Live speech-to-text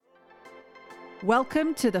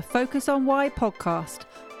Welcome to the Focus on Why podcast.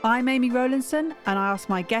 I'm Amy Rowlandson and I ask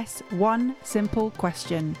my guests one simple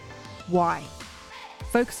question. Why?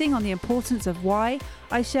 Focusing on the importance of why,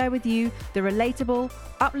 I share with you the relatable,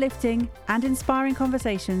 uplifting and inspiring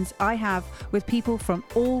conversations I have with people from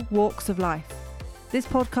all walks of life. This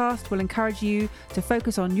podcast will encourage you to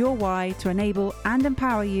focus on your why to enable and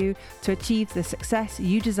empower you to achieve the success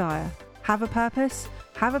you desire. Have a purpose,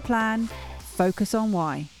 have a plan, focus on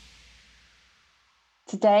why.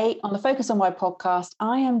 Today on the Focus on Why podcast,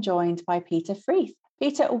 I am joined by Peter Freeth.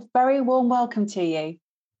 Peter, a very warm welcome to you.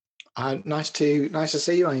 Nice to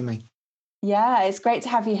see you, Amy. Yeah, it's great to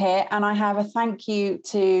have you here. And I have a thank you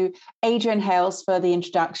to Adrian Hales for the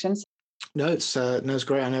introductions. No, it's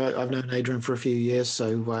great. I know I've known Adrian for a few years,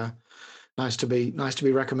 so nice to be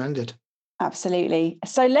recommended. Absolutely.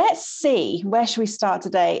 So let's see, where should we start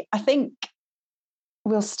today? I think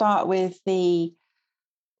we'll start with the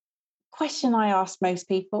question I ask most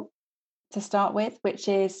people to start with, which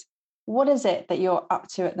is, what is it that you're up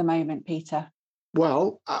to at the moment, Peter?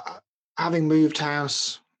 Well, having moved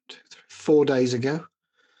house 4 days ago,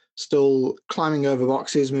 still climbing over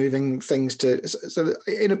boxes, moving things so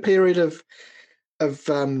in a period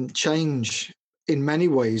of change in many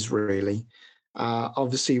ways, really.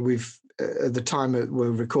 Obviously, we've at the time that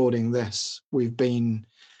we're recording this, we've been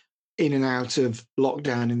in and out of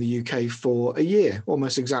lockdown in the UK for a year,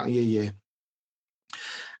 almost exactly a year.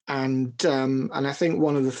 And I think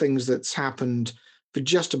one of the things that's happened for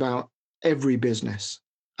just about every business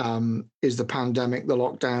is the pandemic, the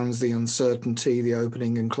lockdowns, the uncertainty, the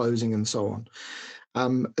opening and closing, and so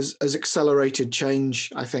on, has accelerated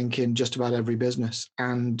change, I think, in just about every business,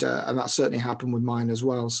 and that certainly happened with mine as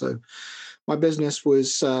well. So, my business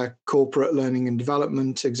was corporate learning and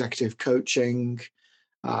development, executive coaching,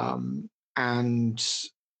 and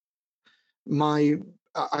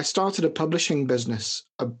I started a publishing business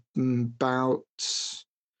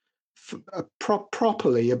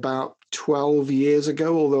properly about 12 years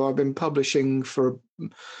ago, although I've been publishing for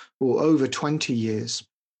over 20 years,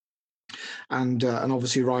 and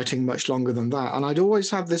obviously writing much longer than that. And I'd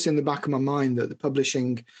always had this in the back of my mind that the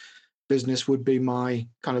publishing business would be my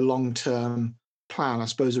kind of long-term plan, I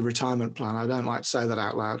suppose, a retirement plan. I don't like to say that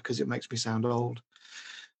out loud because it makes me sound old,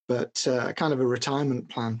 but kind of a retirement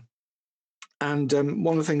plan. And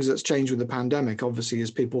one of the things that's changed with the pandemic, obviously,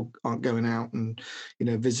 is people aren't going out and,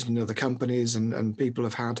 visiting other companies, and people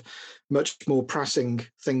have had much more pressing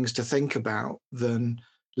things to think about than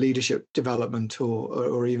leadership development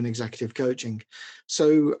or even executive coaching.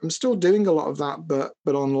 So I'm still doing a lot of that,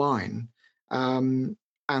 but online.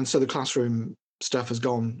 And so the classroom stuff has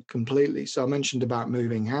gone completely. So I mentioned about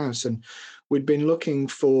moving house, and we'd been looking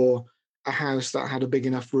for a house that had a big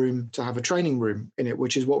enough room to have a training room in it,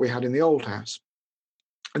 which is what we had in the old house.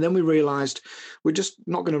 And then we realized we're just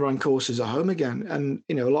not going to run courses at home again. And,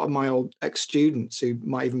 a lot of my old ex-students who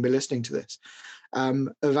might even be listening to this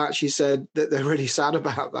have actually said that they're really sad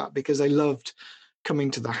about that, because they loved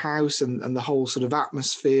coming to the house and the whole sort of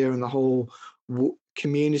atmosphere and the whole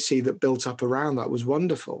community that built up around that was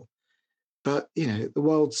wonderful. But, the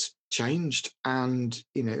world's changed. And,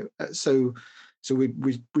 so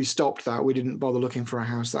we stopped that. We didn't bother looking for a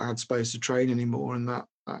house that had space to train anymore, and that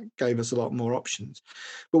gave us a lot more options.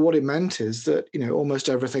 But what it meant is that, almost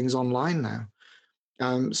everything's online now.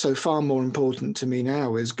 So far more important to me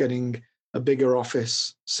now is getting a bigger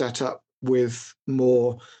office set up with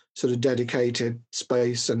more sort of dedicated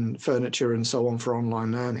space and furniture and so on for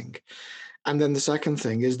online learning. And then the second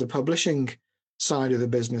thing is the publishing side of the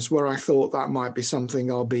business, where I thought that might be something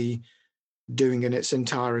I'll be doing in its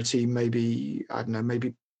entirety, maybe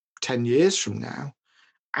 10 years from now.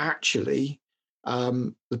 Actually,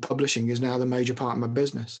 the publishing is now the major part of my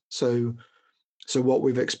business. So what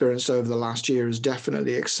we've experienced over the last year has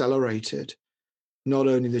definitely accelerated not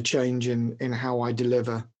only the change in how I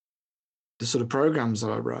deliver the sort of programs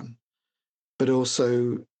that I run, but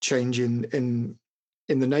also change in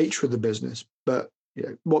the nature of the business. But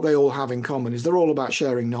what they all have in common is they're all about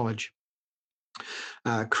sharing knowledge,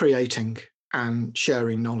 creating and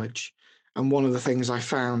sharing knowledge. And one of the things I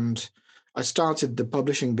found, I started the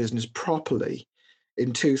publishing business properly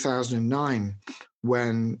in 2009,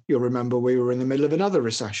 when, you'll remember, we were in the middle of another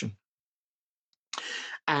recession.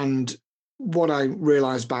 And what I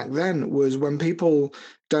realized back then was when people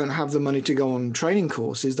don't have the money to go on training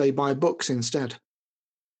courses, they buy books instead.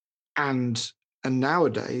 And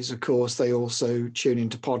nowadays, of course, they also tune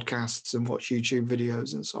into podcasts and watch YouTube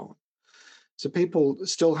videos and so on. So people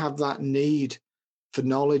still have that need for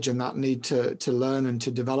knowledge and that need to learn and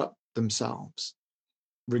to develop themselves,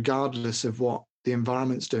 regardless of what the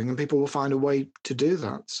environment's doing. And people will find a way to do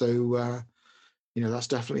that. So that's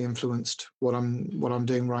definitely influenced what I'm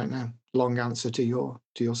doing right now. Long answer to your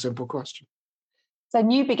simple question. So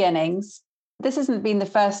new beginnings. This hasn't been the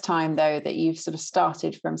first time, though, that you've sort of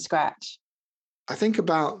started from scratch. I think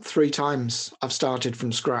about 3 times I've started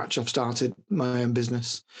from scratch. I've started my own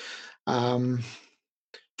business for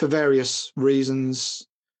various reasons,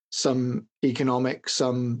 some economic,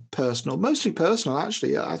 some personal, mostly personal,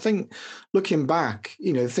 actually. I think looking back,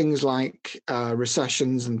 things like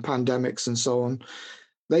recessions and pandemics and so on,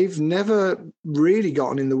 they've never really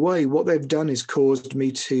gotten in the way. What they've done is caused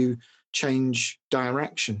me to change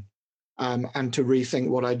direction and to rethink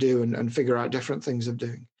what I do and figure out different things of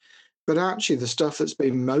doing. But actually, the stuff that's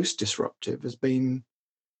been most disruptive has been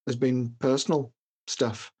personal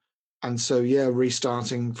stuff. And so, yeah,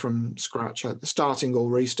 restarting from scratch, starting or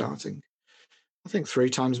restarting. I think 3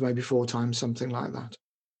 times, maybe 4 times, something like that.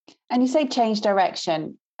 And you say change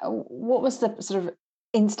direction. What was the sort of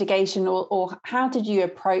instigation, or how did you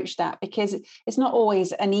approach that? Because it's not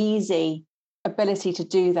always an easy ability to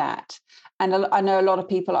do that. And I know a lot of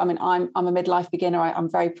people, I mean, I'm a midlife beginner. I'm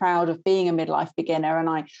very proud of being a midlife beginner, and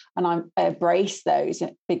I embrace those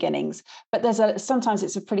beginnings. But sometimes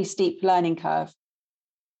it's a pretty steep learning curve.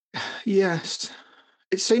 Yes,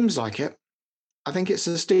 it seems like it. I think it's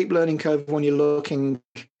a steep learning curve when you're looking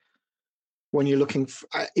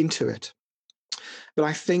into it. But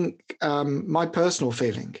I think my personal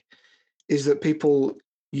feeling is that people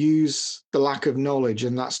use the lack of knowledge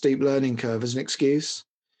and that steep learning curve as an excuse.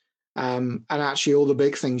 And actually, all the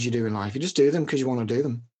big things you do in life, you just do them because you want to do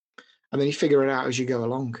them. And then you figure it out as you go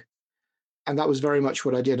along. And that was very much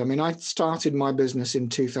what I did. I mean, I started my business in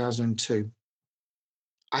 2002.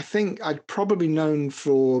 I think I'd probably known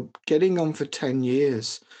for getting on for 10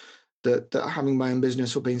 years that having my own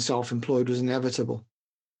business or being self-employed was inevitable.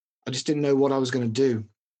 I just didn't know what I was going to do.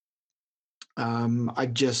 I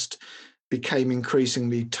just became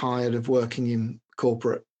increasingly tired of working in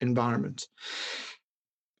corporate environments.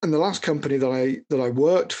 And the last company that I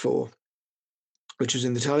worked for, which was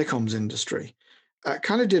in the telecoms industry,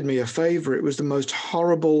 kind of did me a favor. It was the most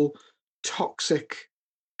horrible, toxic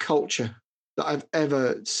culture that I've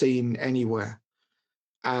ever seen anywhere.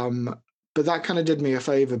 But that kind of did me a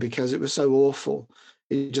favor because it was so awful.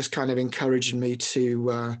 It just kind of encouraged me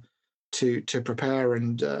to prepare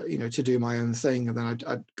and to do my own thing. And then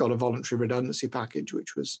I got a voluntary redundancy package,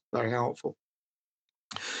 which was very helpful.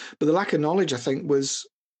 But the lack of knowledge, I think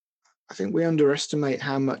we underestimate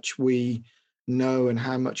how much we know and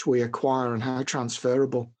how much we acquire and how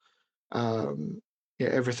transferable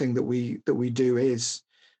everything that we do is.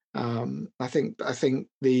 I think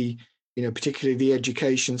the particularly the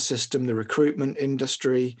education system, the recruitment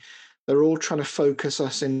industry, they're all trying to focus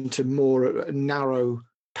us into more narrow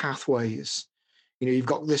pathways. You've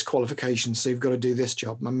got this qualification, so you've got to do this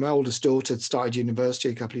job. My oldest daughter had started university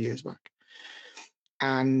a couple of years back.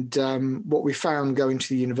 And what we found going to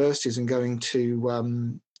the universities and going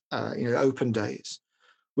to open days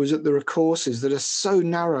was that there are courses that are so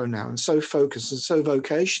narrow now and so focused and so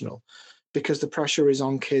vocational because the pressure is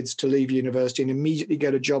on kids to leave university and immediately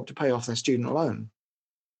get a job to pay off their student loan.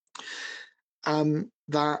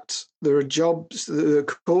 That there are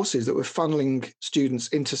courses that were funneling students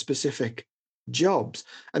into specific jobs.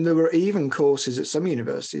 And there were even courses at some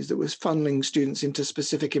universities that was funneling students into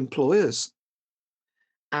specific employers.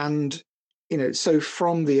 And, so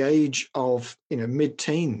from the age of,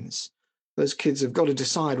 mid-teens, those kids have got to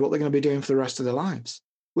decide what they're going to be doing for the rest of their lives,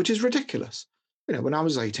 which is ridiculous. When I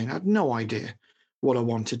was 18, I had no idea what I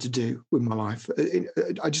wanted to do with my life.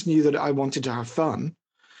 I just knew that I wanted to have fun,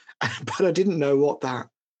 but I didn't know what that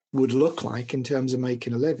would look like in terms of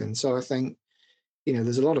making a living. So I think,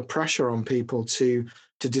 there's a lot of pressure on people to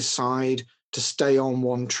decide to stay on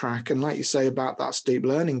one track. And like you say about that steep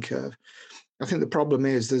learning curve, I think the problem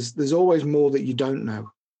is there's always more that you don't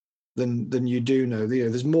know than you do know.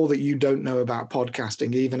 There's more that you don't know about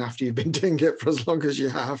podcasting, even after you've been doing it for as long as you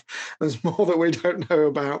have. There's more that we don't know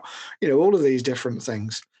about, all of these different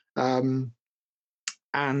things. And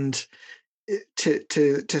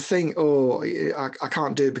to think, I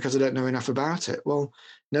can't do it because I don't know enough about it. Well,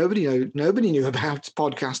 nobody knew about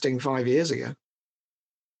podcasting 5 years ago.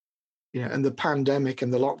 And the pandemic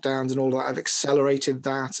and the lockdowns and all that have accelerated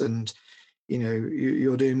that. And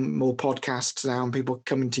you're doing more podcasts now and people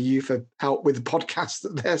coming to you for help with the podcasts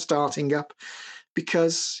that they're starting up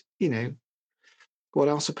because, what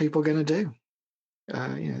else are people going to do?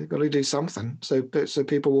 They've got to do something. So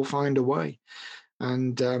people will find a way.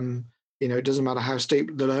 And, it doesn't matter how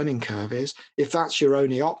steep the learning curve is. If that's your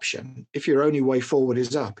only option, if your only way forward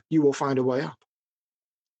is up, you will find a way up.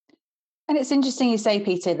 And it's interesting you say,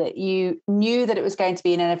 Peter, that you knew that it was going to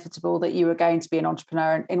be inevitable, that you were going to be an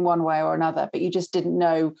entrepreneur in one way or another, but you just didn't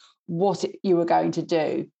know what you were going to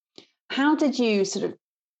do. How did you sort of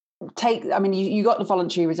you got the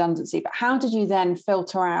voluntary redundancy, but how did you then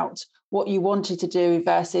filter out what you wanted to do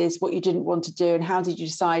versus what you didn't want to do? And how did you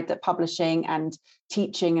decide that publishing and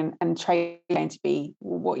teaching and training were going to be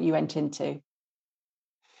what you went into?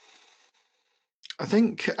 I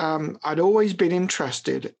think I'd always been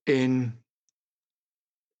interested in,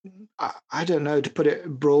 I don't know, to put it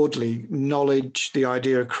broadly, knowledge, the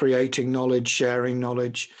idea of creating knowledge, sharing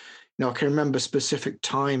knowledge. I can remember specific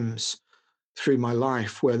times through my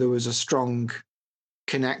life where there was a strong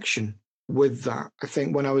connection with that. I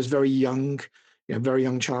think when I was very young, very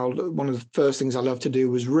young child, one of the first things I loved to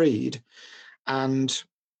do was read. And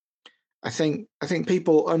I think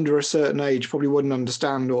people under a certain age probably wouldn't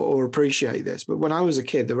understand or appreciate this. But when I was a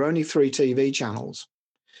kid, there were only 3 TV channels.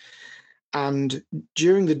 And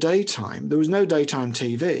during the daytime, there was no daytime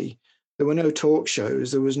TV. There were no talk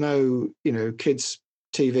shows. There was no, kids'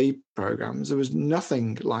 TV programs. There was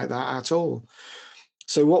nothing like that at all.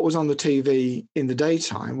 So what was on the TV in the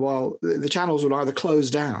daytime? Well, the channels would either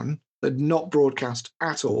close down, they'd not broadcast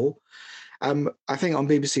at all. I think on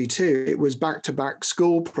BBC Two, it was back-to-back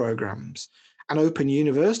school programs and open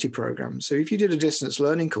university programs. So if you did a distance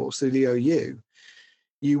learning course through the OU,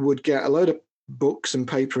 you would get a load of books and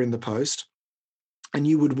paper in the post, and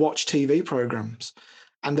you would watch TV programs.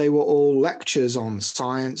 And they were all lectures on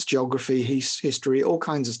science, geography, history, all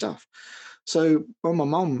kinds of stuff. So when my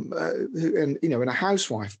mum, and a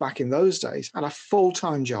housewife back in those days, had a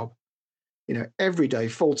full-time job, every day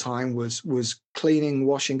full-time was cleaning,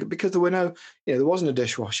 washing, because there were no, there wasn't a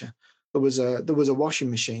dishwasher. There was a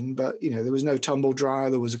washing machine, but there was no tumble dryer.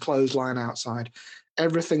 There was a clothesline outside.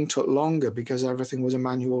 Everything took longer because everything was a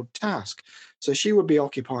manual task. So she would be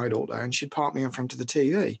occupied all day, and she'd park me in front of the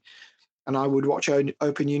TV, and I would watch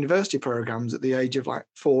open university programs at the age of like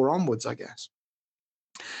 4 onwards, I guess.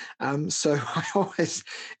 So I always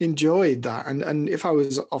enjoyed that. And if I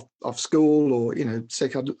was off school or,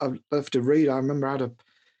 sick, I'd love to read. I remember I had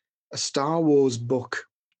a Star Wars book,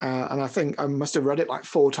 and I think I must have read it like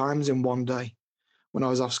 4 times in one day when I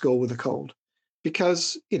was off school with a cold.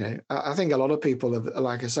 Because, I think a lot of people,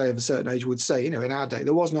 like I say, of a certain age would say, in our day,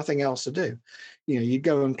 there was nothing else to do. You'd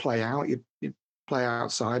go and play out, you'd play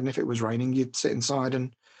outside. And if it was raining, you'd sit inside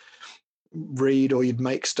and read, or you'd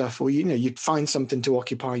make stuff, or you'd find something to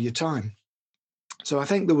occupy your time. So I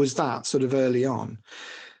think there was that sort of early on,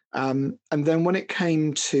 and then when it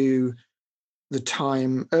came to the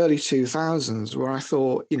time early 2000s where I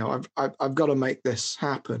thought, I've got to make this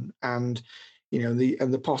happen, and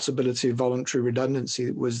the possibility of voluntary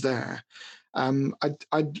redundancy was there.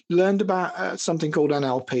 I'd learned about something called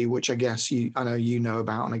NLP, which I guess I know you know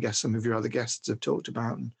about, and I guess some of your other guests have talked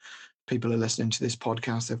about, and people are listening to this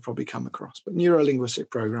podcast, they've probably come across. But neuro-linguistic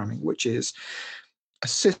programming, which is a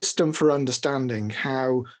system for understanding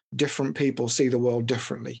how different people see the world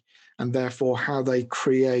differently, and therefore how they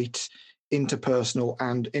create interpersonal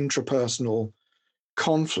and intrapersonal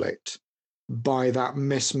conflict by that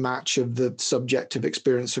mismatch of the subjective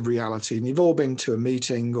experience of reality. And you've all been to a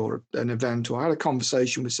meeting or an event or had a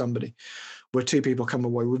conversation with somebody where 2 people come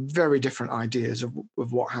away with very different ideas of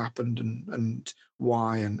what happened and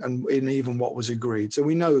why and even what was agreed. So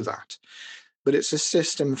we know that, but it's a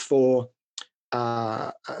system for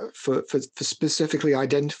specifically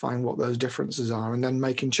identifying what those differences are and then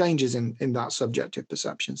making changes in that subjective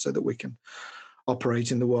perception so that we can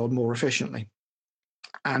operate in the world more efficiently.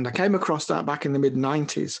 And I came across that back in the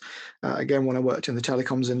mid-90s. Again, when I worked in the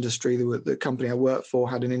telecoms industry, the company I worked for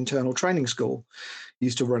had an internal training school,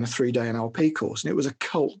 used to run a 3-day NLP course, and it was a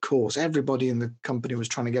cult course. Everybody in the company was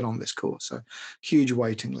trying to get on this course, so huge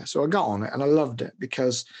waiting list. So I got on it, and I loved it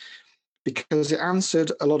because it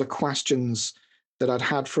answered a lot of questions that I'd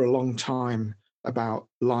had for a long time about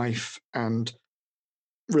life and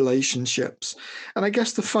relationships. And I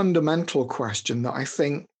guess the fundamental question that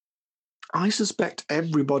I suspect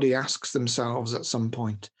everybody asks themselves at some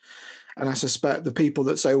point, and I suspect the people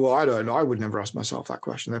that say, well, I don't know, I would never ask myself that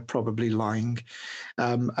question, they're probably lying.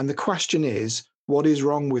 And the question is, what is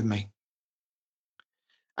wrong with me?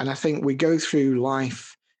 And I think we go through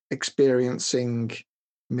life experiencing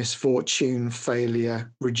misfortune,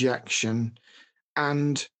 failure, rejection,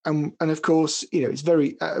 and of course, it's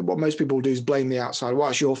very what most people do is blame the outside. Well,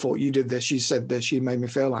 it's your fault. You did this. You said this. You made me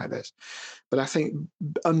feel like this. But I think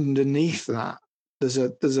underneath that, there's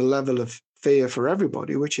a level of fear for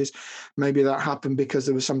everybody, which is maybe that happened because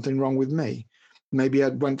there was something wrong with me. Maybe I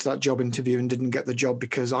went to that job interview and didn't get the job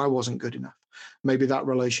because I wasn't good enough. Maybe that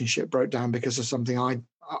relationship broke down because of something I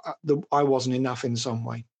I wasn't enough in some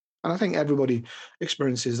way. And I think everybody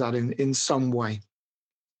experiences that in some way.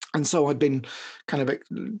 And so I'd been kind of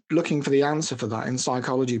looking for the answer for that in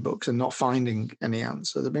psychology books and not finding any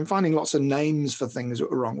answer. I've been finding lots of names for things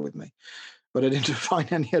that were wrong with me, but I didn't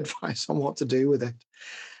find any advice on what to do with it.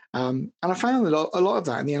 And I found a lot of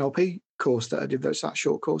that in the NLP course that I did, that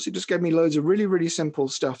short course. It just gave me loads of really, really simple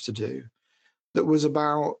stuff to do that was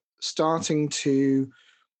about starting to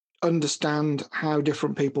understand how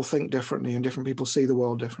different people think differently and different people see the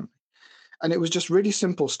world differently. And it was just really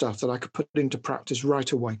simple stuff that I could put into practice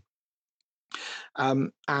right away.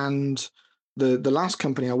 And the last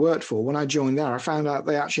company I worked for, when I joined there, I found out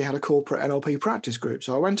they actually had a corporate NLP practice group.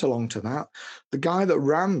 So I went along to that. The guy that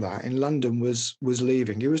ran that in London was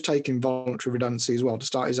leaving. He was taking voluntary redundancy as well to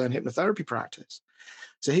start his own hypnotherapy practice.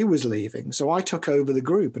 So he was leaving. So I took over the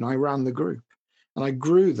group and I ran the group. And I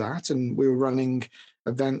grew that, and we were running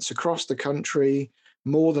events across the country,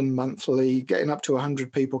 more than monthly, getting up to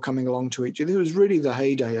 100 people coming along to each other. It was really the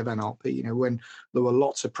heyday of NLP, when there were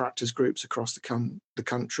lots of practice groups across the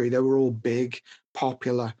country. They were all big,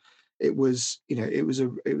 popular. It was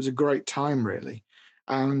a great time, really.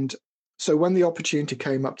 And so when the opportunity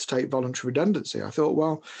came up to take voluntary redundancy, I thought,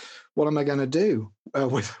 well, what am I going to do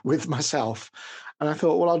with myself? And I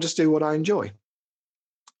thought, well, I'll just do what I enjoy.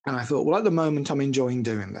 And I thought, well, at the moment, I'm enjoying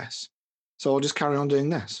doing this, so I'll just carry on doing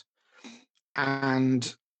this.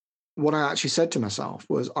 And what I actually said to myself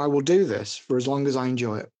was, I will do this for as long as I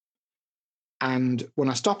enjoy it. And when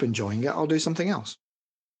I stop enjoying it, I'll do something else.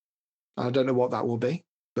 I don't know what that will be,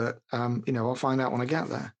 but, I'll find out when I get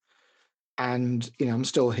there. And, I'm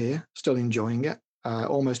still here, still enjoying it,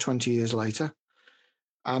 almost 20 years later.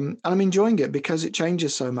 And I'm enjoying it because it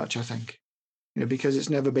changes so much, I think, because it's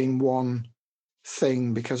never been one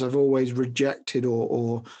thing, because I've always rejected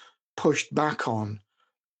or pushed back on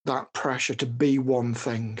that pressure to be one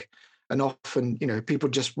thing. And often, people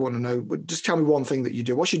just want to know, just tell me one thing that you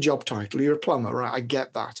do. What's your job title? You're a plumber, right? I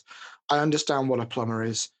get that. I understand what a plumber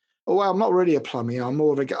is. Oh, well, I'm not really a plumber. I'm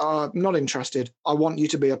more of I'm not interested. I want you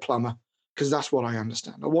to be a plumber because that's what I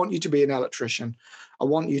understand. I want you to be an electrician. I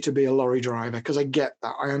want you to be a lorry driver because I get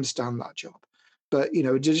that. I understand that job. But,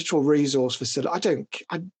 a digital resource facility,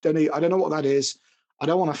 I don't know what that is. I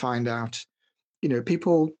don't want to find out.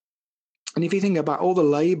 People, and if you think about all the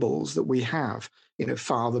labels that we have,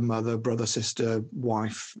 father, mother, brother, sister,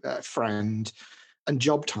 wife, friend, and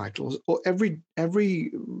job titles, or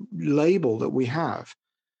every label that we have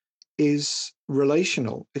is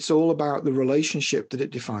relational. It's all about the relationship that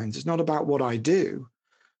it defines. It's not about what I do.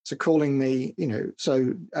 So calling me,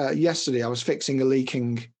 yesterday I was fixing a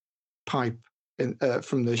leaking pipe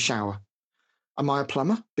from the shower. Am I a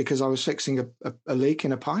plumber because I was fixing a leak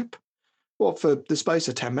in a pipe? Well, for the space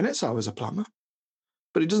of 10 minutes, I was a plumber,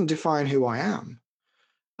 but it doesn't define who I am.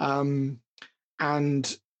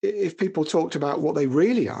 And if people talked about what they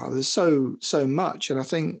really are, there's so much. And I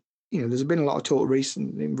think, there's been a lot of talk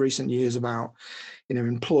in recent years about,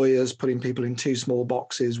 employers putting people in too small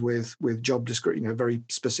boxes with job description, very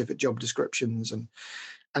specific job descriptions,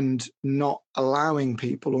 and not allowing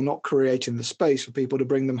people or not creating the space for people to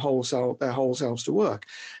bring their whole selves to work.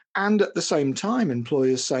 And at the same time,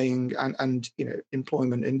 employers saying, and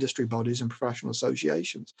employment industry bodies and professional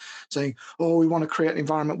associations saying, oh, we want to create an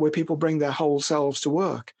environment where people bring their whole selves to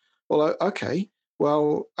work. Well, okay.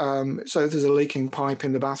 Well, so if there's a leaking pipe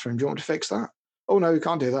in the bathroom, do you want to fix that? Oh, no, you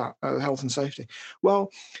can't do that. Health and safety.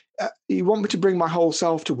 Well, you want me to bring my whole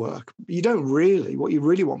self to work. You don't really. What you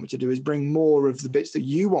really want me to do is bring more of the bits that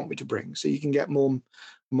you want me to bring so you can get more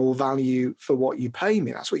value for what you pay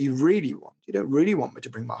me. That's what you really want. You don't really want me to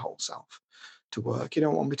bring my whole self to work. You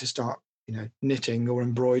don't want me to start, knitting or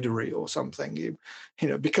embroidery or something,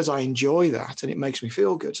 because I enjoy that and it makes me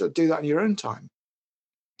feel good. So do that in your own time.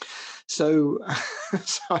 So,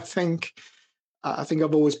 I think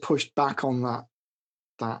I've always pushed back on that,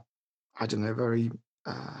 I don't know, very,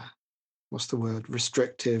 what's the word,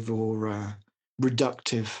 restrictive or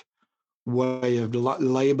reductive way of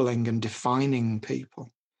labeling and defining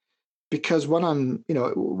people. Because when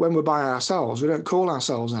we're by ourselves, we don't call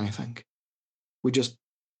ourselves anything. We just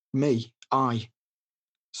me, I.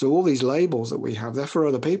 So all these labels that we have, they're for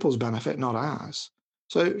other people's benefit, not ours.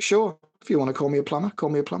 So sure, if you want to call me a plumber, call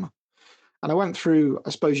me a plumber. And I went through, I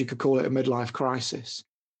suppose you could call it a midlife crisis,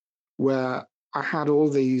 where I had all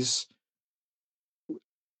these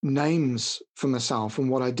names for myself and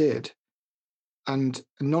what I did, and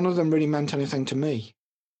none of them really meant anything to me.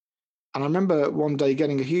 And I remember one day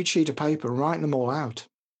getting a huge sheet of paper and writing them all out,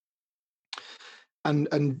 and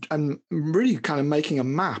really kind of making a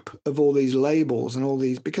map of all these labels and all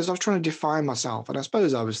these, because I was trying to define myself. And I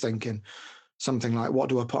suppose I was thinking, something like, what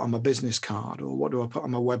do I put on my business card, or what do I put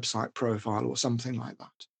on my website profile, or something like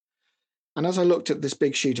that. And as I looked at this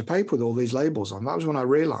big sheet of paper with all these labels on, that was when I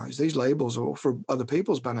realized these labels are all for other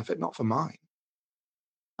people's benefit, not for mine.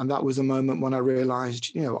 And that was the moment when I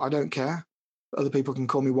realized, I don't care. Other people can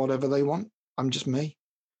call me whatever they want. I'm just me.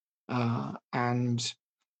 And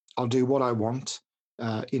I'll do what I want,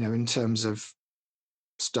 in terms of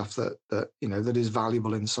stuff that is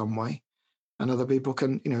valuable in some way. And other people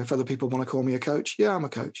can, if other people want to call me a coach, yeah, I'm a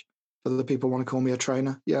coach. If other people want to call me a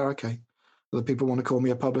trainer, yeah, okay. Other people want to call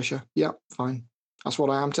me a publisher, yeah, fine. That's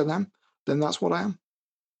what I am to them. Then that's what I am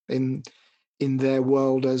in their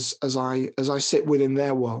world as I sit within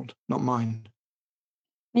their world, not mine.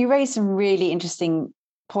 You raised some really interesting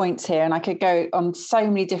points here, and I could go on so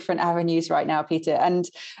many different avenues right now, Peter. And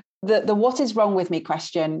the what is wrong with me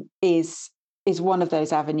question is one of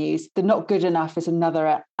those avenues. The not good enough is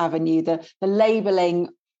another avenue. The labeling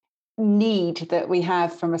need that we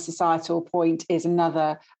have from a societal point is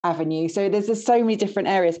another avenue. So there's so many different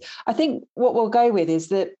areas. I think what we'll go with is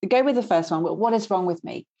go with the first one. What is wrong with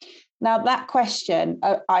me? Now, that question,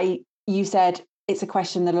 you said it's a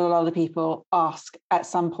question that a lot of people ask at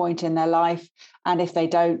some point in their life. And if they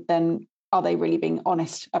don't, then are they really being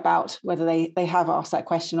honest about whether they have asked that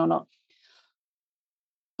question or not?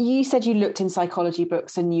 You said you looked in psychology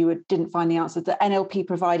books and you didn't find the answers. The NLP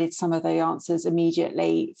provided some of the answers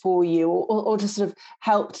immediately for you, or just sort of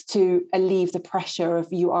helped to alleviate the pressure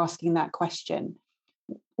of you asking that question.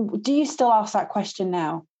 Do you still ask that question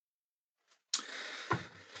now?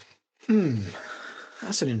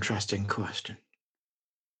 That's an interesting question.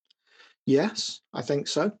 Yes, I think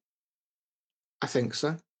so.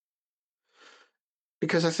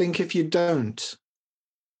 Because I think if you don't,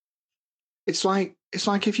 it's like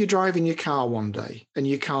if you're driving your car one day and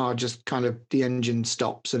your car just kind of, the engine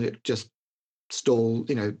stops and it just stalls,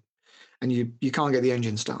 and you can't get the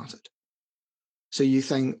engine started. So you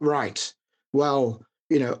think, right, well,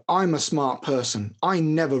 I'm a smart person. I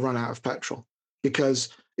never run out of petrol because,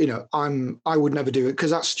 I would never do it because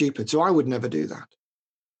that's stupid. So I would never do that.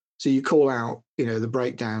 So you call out, the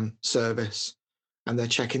breakdown service, and they're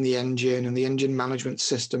checking the engine and the engine management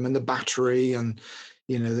system and the battery and,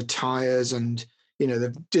 the tires, and,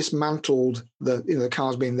 they've dismantled the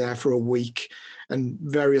car's been there for a week, and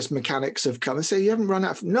various mechanics have come and say, you haven't run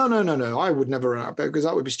out. No, I would never run out of petrol because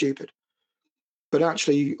that would be stupid. But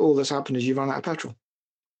actually all that's happened is you've run out of petrol.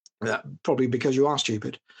 Probably because you are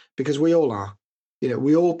stupid, because we all are.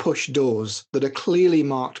 We all push doors that are clearly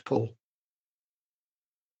marked pull.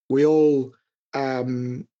 We all,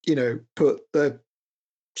 put the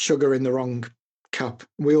sugar in the wrong cup.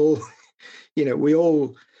 We all, we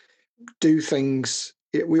all do things.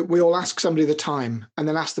 We all ask somebody the time and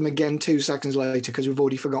then ask them again 2 seconds later because we've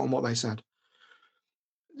already forgotten what they said.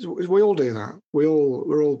 We all do that. We're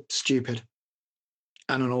all stupid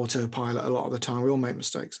and on autopilot a lot of the time. We all make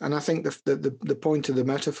mistakes. And I think the point of the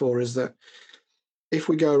metaphor is that if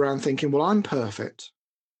we go around thinking, well, I'm perfect,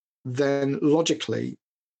 then logically,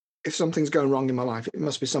 if something's going wrong in my life, it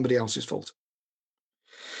must be somebody else's fault.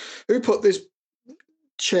 Who put this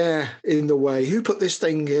chair in the way? Who put this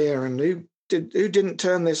thing here? And who didn't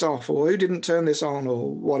turn this off, or who didn't turn this on,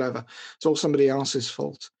 or whatever? It's all somebody else's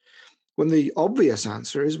fault. When the obvious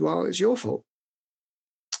answer is, well, it's your fault.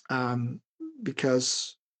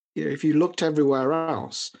 Because if you looked everywhere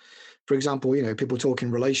else, for example, people talk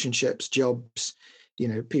in relationships, jobs,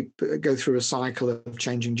 people go through a cycle of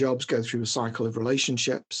changing jobs, go through a cycle of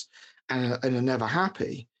relationships, and are never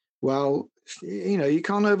happy. Well, you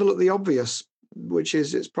can't overlook the obvious, which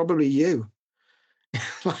is it's probably you.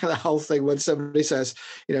 Like the whole thing when somebody says,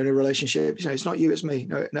 in a relationship, it's not you, it's me.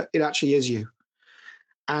 No, it actually is you.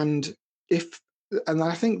 And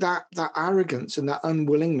I think that arrogance and that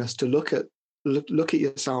unwillingness to look at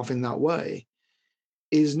yourself in that way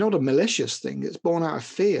is not a malicious thing. It's born out of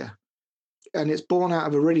fear. And it's born out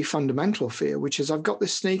of a really fundamental fear, which is I've got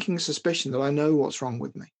this sneaking suspicion that I know what's wrong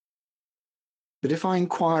with me. But if I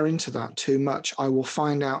inquire into that too much, I will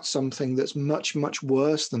find out something that's much, much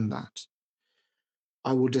worse than that.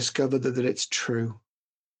 I will discover that it's true.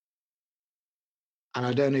 And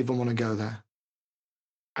I don't even want to go there.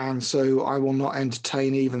 And so I will not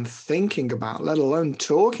entertain even thinking about, let alone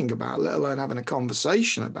talking about, let alone having a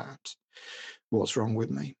conversation about what's wrong with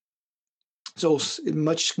me. It's also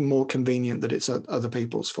much more convenient that it's other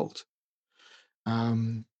people's fault.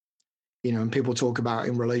 And people talk about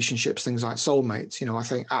in relationships, things like soulmates. I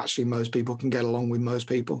think actually most people can get along with most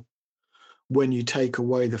people when you take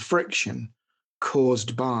away the friction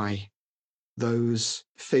caused by those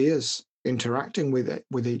fears interacting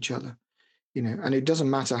with each other. And it doesn't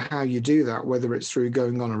matter how you do that, whether it's through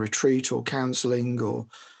going on a retreat or counseling or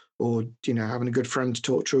having a good friend to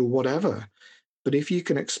talk to or whatever. But if you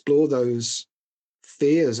can explore those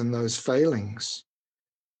fears and those failings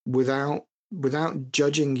without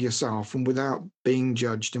judging yourself and without being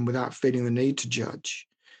judged and without feeling the need to judge,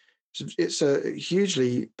 it's a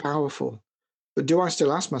hugely powerful. But do I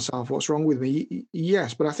still ask myself what's wrong with me?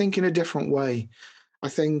 Yes, but I think in a different way. I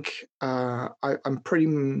think I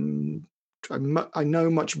know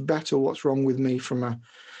much better what's wrong with me from a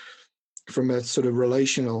sort of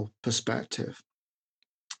relational perspective.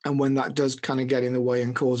 And when that does kind of get in the way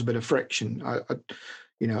and cause a bit of friction, I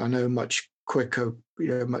know much quicker,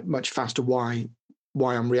 much faster why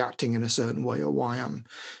I'm reacting in a certain way, or why I'm,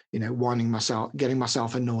 winding myself, getting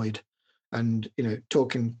myself annoyed, and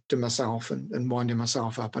talking to myself and winding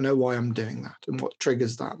myself up. I know why I'm doing that and what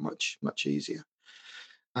triggers that much easier.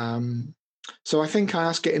 So I think I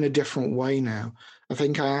ask it in a different way now. I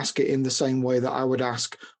think I ask it in the same way that I would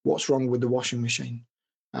ask, what's wrong with the washing machine?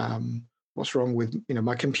 What's wrong with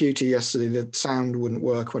my computer yesterday? The sound wouldn't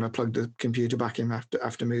work when I plugged the computer back in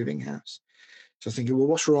after moving house. So thinking, well,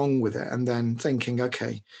 what's wrong with it? And then thinking,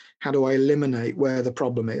 okay, how do I eliminate where the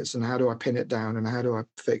problem is, and how do I pin it down, and how do I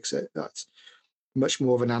fix it? That's much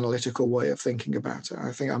more of an analytical way of thinking about it.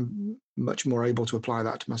 I think I'm much more able to apply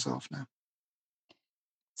that to myself now.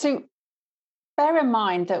 So bear in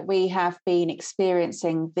mind that we have been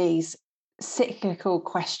experiencing these cyclical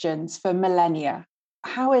questions for millennia.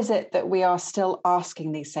 How is it that we are still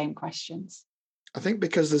asking these same questions? I think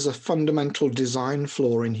because there's a fundamental design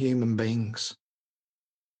flaw in human beings,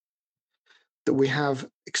 that we have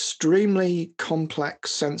extremely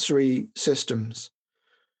complex sensory systems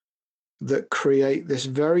that create this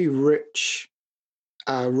very rich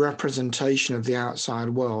representation of the outside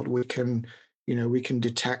world. We can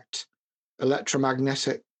detect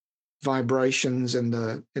electromagnetic vibrations in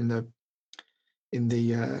the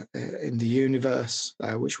universe,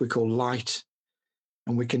 which we call light,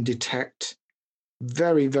 and we can detect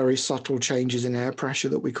very, very subtle changes in air pressure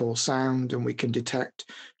that we call sound, and we can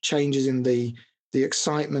detect changes in the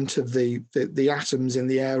excitement of the atoms in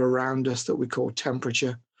the air around us that we call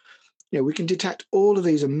temperature. We can detect all of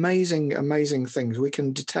these amazing, amazing things. We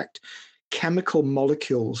can detect chemical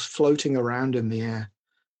molecules floating around in the air,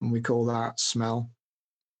 and we call that smell.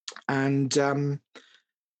 And the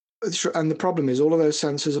problem is all of those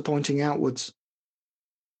sensors are pointing outwards.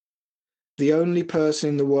 The only person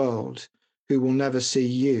in the world who will never see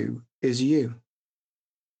you is you.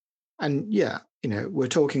 And yeah, we're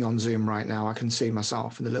talking on Zoom right now. I can see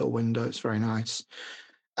myself in the little window. It's very nice.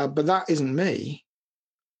 But that isn't me.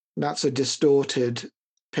 That's a distorted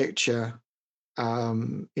picture, a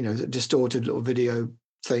distorted little video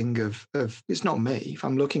thing of it's not me. If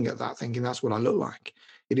I'm looking at that thinking that's what I look like,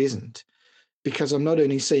 it isn't. Because I'm not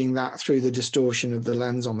only seeing that through the distortion of the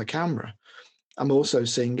lens on the camera, I'm also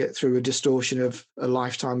seeing it through a distortion of a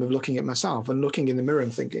lifetime of looking at myself and looking in the mirror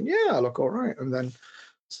and thinking, yeah, I look all right. And then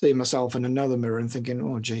seeing myself in another mirror and thinking,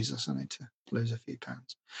 oh, Jesus, I need to lose a few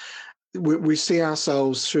pounds. We see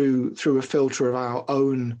ourselves through a filter of our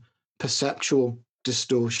own perceptual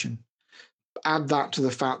distortion. Add that to the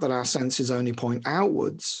fact that our senses only point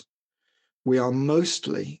outwards. We are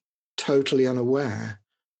mostly totally unaware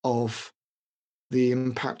of the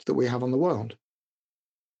impact that we have on the world.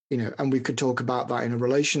 And we could talk about that in a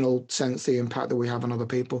relational sense, the impact that we have on other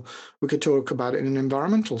people. We could talk about it in an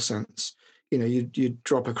environmental sense. You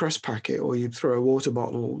drop a crisp packet, or you throw a water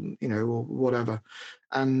bottle, or whatever.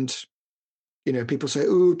 And, people say,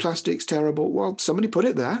 oh, plastic's terrible. Well, somebody put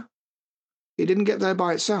it there. It didn't get there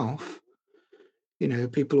by itself.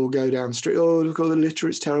 People will go down the street, oh, look at the litter,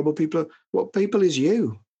 it's terrible. People is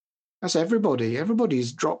you. That's everybody.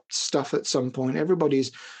 Everybody's dropped stuff at some point.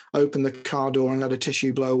 Everybody's opened the car door and let a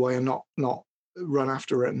tissue blow away and not run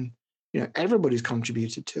after it. And, everybody's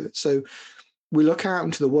contributed to it. So we look out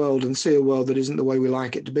into the world and see a world that isn't the way we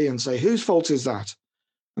like it to be and say, whose fault is that?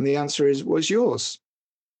 And the answer is, well, it's yours.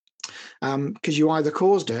 Because you either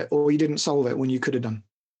caused it or you didn't solve it when you could have done.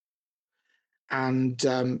 And,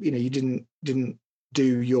 you didn't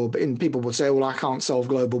do your, and people would say, well, I can't solve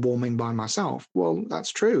global warming by myself. Well,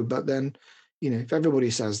 that's true. But then, if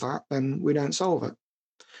everybody says that, then we don't solve it.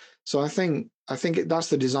 So I think that's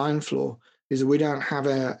the design flaw, is that we don't have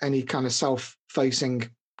any kind of self-facing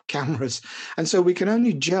cameras. And so we can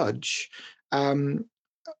only judge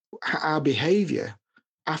our behavior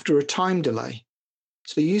after a time delay.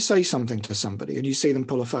 So you say something to somebody and you see them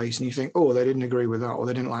pull a face and you think, oh, they didn't agree with that, or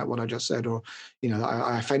they didn't like what I just said, or,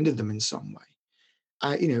 I offended them in some way.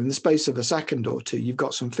 In the space of a second or two, you've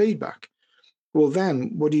got some feedback. Well,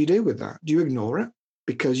 then what do you do with that? Do you ignore it?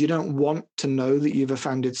 because you don't want to know that you've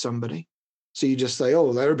offended somebody. So you just say,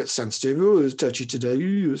 oh, they're a bit sensitive. Oh, it was touchy today.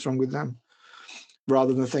 Ooh, what's wrong with them?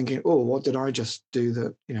 Rather than thinking, oh, what did I just do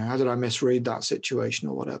that, how did I misread that situation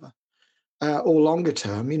or whatever? Or longer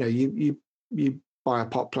term, you buy a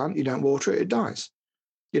pot plant, you don't water it, it dies.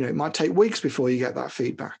 It might take weeks before you get that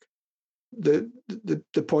feedback. The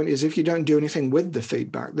point is, if you don't do anything with the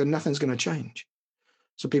feedback, then nothing's going to change.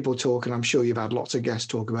 So people talk, and I'm sure you've had lots of guests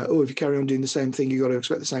talk about, oh, if you carry on doing the same thing, you've got to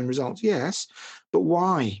expect the same results. Yes, but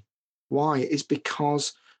why? Why? It's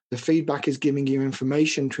because the feedback is giving you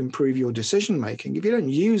information to improve your decision making. If you don't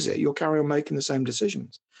use it, you'll carry on making the same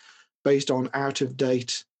decisions based on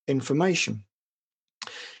out-of-date information.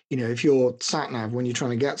 If your sat nav, when you're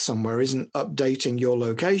trying to get somewhere, isn't updating your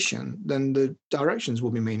location, then the directions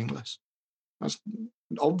will be meaningless. That's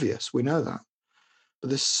obvious. We know that. But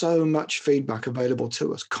there's so much feedback available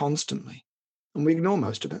to us constantly, and we ignore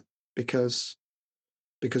most of it because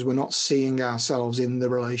we're not seeing ourselves in the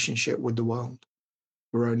relationship with the world.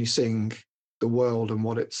 We're only seeing the world and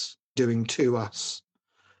what it's doing to us.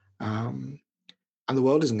 And the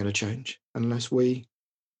world isn't going to change unless we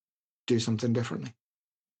do something differently.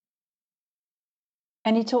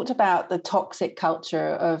 And you talked about the toxic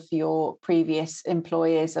culture of your previous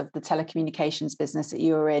employers of the telecommunications business that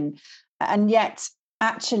you were in. And yet,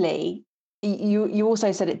 actually, you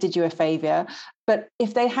also said it did you a favor. But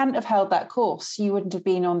if they hadn't have held that course, you wouldn't have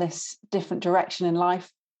been on this different direction in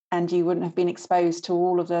life, and you wouldn't have been exposed to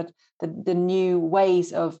all of the new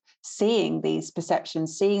ways of seeing these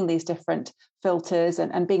perceptions, seeing these different filters,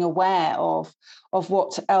 and being aware of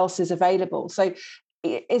what else is available. So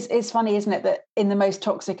it's funny, isn't it, that in the most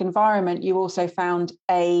toxic environment, you also found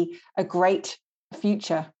a great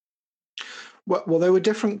future? Well, they were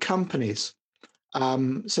different companies.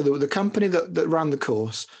 So the company that ran the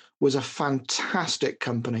course was a fantastic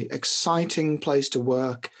company, exciting place to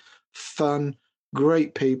work, fun,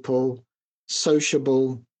 great people,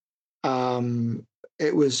 sociable.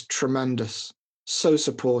 It was tremendous, so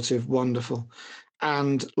supportive, wonderful.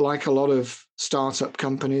 And like a lot of startup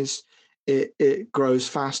companies, it grows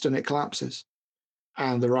fast and it collapses.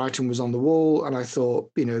 And the writing was on the wall. And I thought,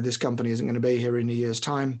 this company isn't going to be here in a year's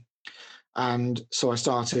time. And so I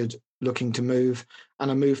started looking to move, and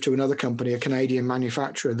I moved to another company, a Canadian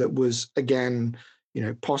manufacturer that was, again,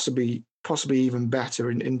 possibly even better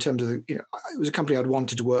in terms of it was a company I'd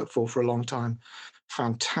wanted to work for a long time.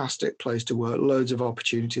 Fantastic place to work, loads of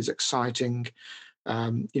opportunities, exciting,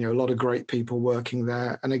 a lot of great people working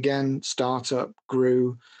there. And again, startup,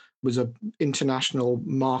 grew, was an international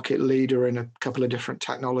market leader in a couple of different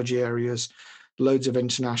technology areas, loads of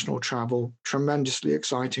international travel, tremendously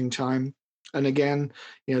exciting time. And again,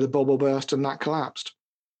 the bubble burst and that collapsed.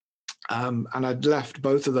 And I'd left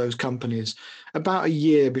both of those companies about a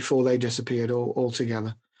year before they disappeared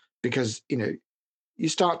altogether, because, you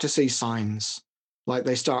start to see signs, like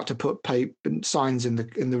they start to put signs in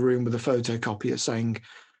the room with a photocopier saying,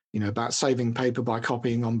 about saving paper by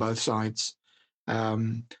copying on both sides.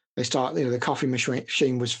 They start, the coffee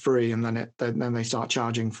machine was free, and then they start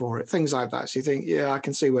charging for it, things like that. So you think, yeah, I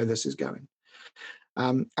can see where this is going.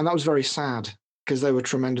 And that was very sad, because they were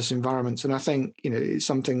tremendous environments. And I think, it's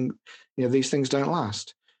something, these things don't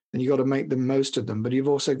last, and you've got to make the most of them. But you've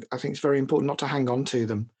also, I think it's very important not to hang on to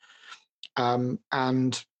them.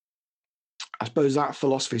 And I suppose that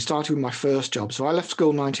philosophy started with my first job. So I left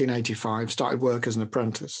school in 1985, started work as an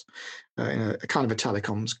apprentice in a kind of a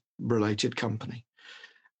telecoms related company.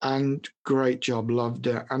 And great job, loved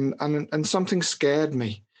it. And something scared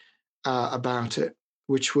me about it,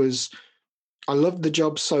 which was, I loved the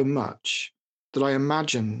job so much that I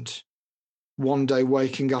imagined one day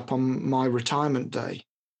waking up on my retirement day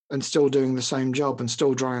and still doing the same job, and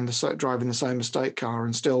still driving the same estate car,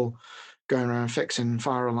 and still going around fixing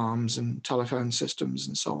fire alarms and telephone systems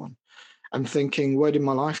and so on, and thinking, where did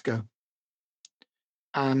my life go?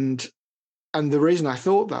 And the reason I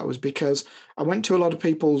thought that was because I went to a lot of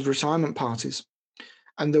people's retirement parties,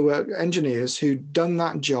 and there were engineers who'd done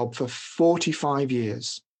that job for 45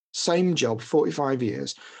 years. Same job, 45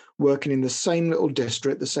 years, working in the same little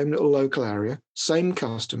district, the same little local area, same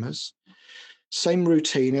customers, same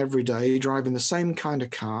routine every day, driving the same kind of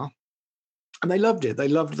car. And they loved it. They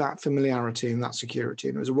loved that familiarity and that security.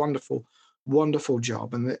 And it was a wonderful, wonderful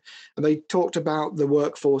job. And they talked about the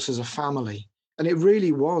workforce as a family. And it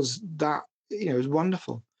really was that, it was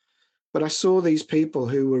wonderful. But I saw these people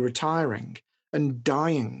who were retiring and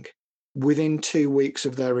dying within 2 weeks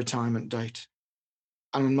of their retirement date.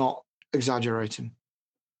 And I'm not exaggerating.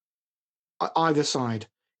 Either side,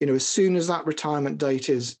 as soon as that retirement date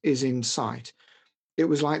is in sight, it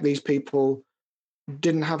was like these people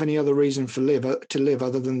didn't have any other reason to live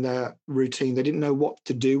other than their routine. They didn't know what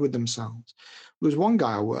to do with themselves. There was one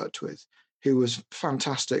guy I worked with who was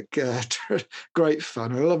fantastic, great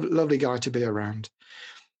fun, a lovely guy to be around.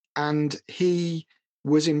 And he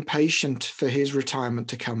was impatient for his retirement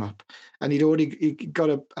to come up. And he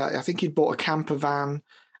got I think he'd bought a camper van,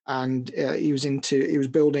 and he was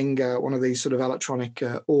building one of these sort of electronic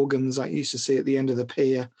organs I used to see at the end of the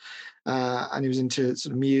pier. And he was into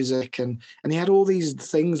sort of music, and he had all these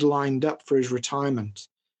things lined up for his retirement.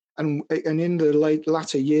 And in the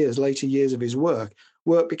later years of his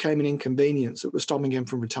work became an inconvenience that was stopping him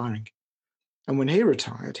from retiring. And when he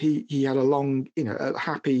retired, he had a long, a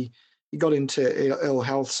happy. He got into ill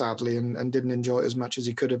health, sadly, and didn't enjoy it as much as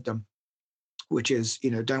he could have done. Which is,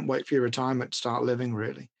 don't wait for your retirement to start living,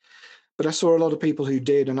 really. But I saw a lot of people who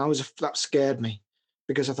did, and that scared me,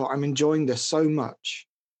 because I thought, I'm enjoying this so much,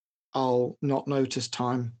 I'll not notice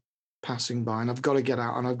time passing by, and I've got to get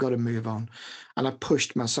out and I've got to move on. And I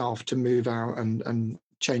pushed myself to move out and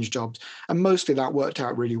change jobs, and mostly that worked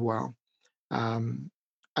out really well. And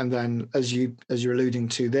then, as you're alluding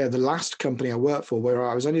to there, the last company I worked for, where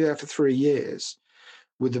I was only there for 3 years,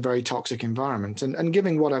 with a very toxic environment, and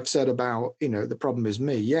given what I've said about, the problem is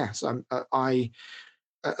me. Yes, I,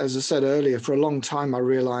 as I said earlier, for a long time I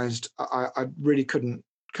realized I really couldn't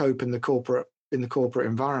cope in the corporate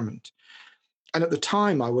environment. And at the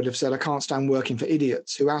time I would have said, I can't stand working for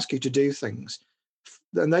idiots who ask you to do things,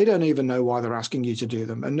 and they don't even know why they're asking you to do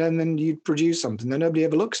them. And then you produce something that nobody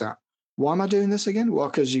ever looks at. Why am I doing this again? Well,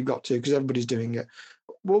 because you've got to, because everybody's doing it.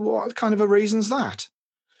 Well, what kind of a reason's that?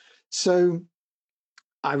 So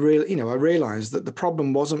I realized that the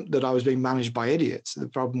problem wasn't that I was being managed by idiots. The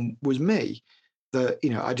problem was me, that,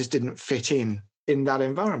 I just didn't fit in that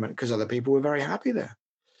environment, because other people were very happy there.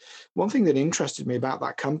 One thing that interested me about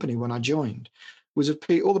that company when I joined was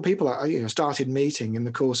all the people I started meeting in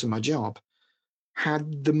the course of my job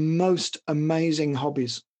had the most amazing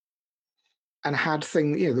hobbies, and had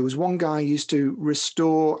things. There was one guy who used to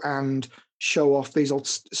restore and show off these old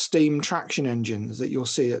steam traction engines that you'll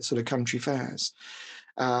see at sort of country fairs.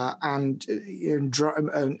 And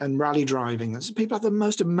rally driving. People have the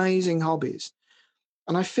most amazing hobbies.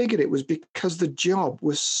 And I figured it was because the job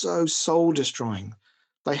was so soul destroying.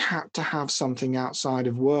 They had to have something outside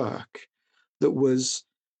of work that was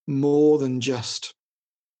more than just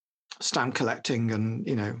stamp collecting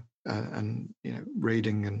and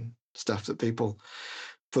reading and stuff that people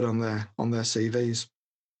put on their CVs.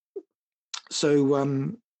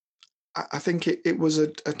 So I think it was a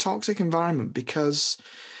toxic environment, because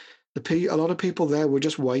a lot of people there were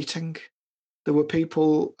just waiting. There were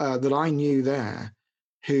people that I knew there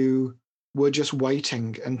who were just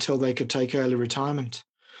waiting until they could take early retirement.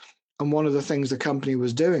 And one of the things the company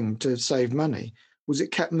was doing to save money was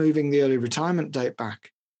it kept moving the early retirement date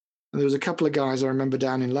back. And there was a couple of guys I remember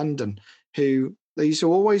down in London who they used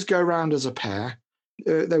to always go around as a pair.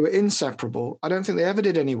 They were inseparable. I don't think they ever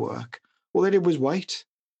did any work. All they did was wait.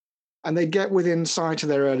 And they'd get within sight of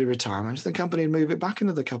their early retirement. The company would move it back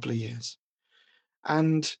another couple of years.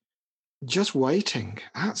 And just waiting,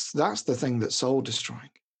 that's the thing that's soul destroying.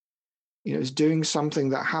 It's doing something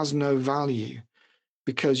that has no value,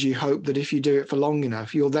 because you hope that if you do it for long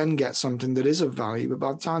enough, you'll then get something that is of value. But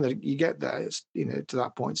by the time that you get there, it's, to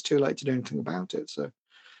that point, it's too late to do anything about it. So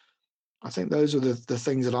I think those are the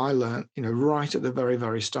things that I learned, right at the very,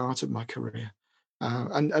 very start of my career.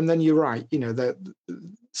 And then you're right,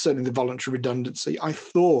 certainly the voluntary redundancy, I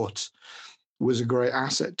thought was a great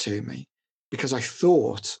asset to me, because I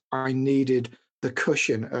thought I needed the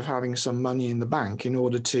cushion of having some money in the bank in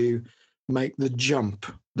order to make the jump,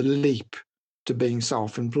 the leap to being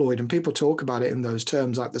self-employed. And people talk about it in those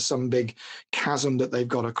terms, like there's some big chasm that they've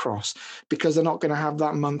got to cross, because they're not going to have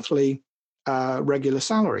that monthly regular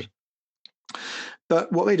salary.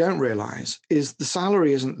 But what they don't realize is the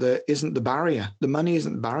salary isn't the barrier. The money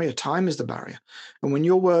isn't the barrier. Time is the barrier. And when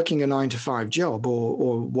you're working a 9-to-5 job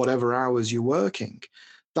or whatever hours you're working,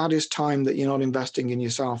 that is time that you're not investing in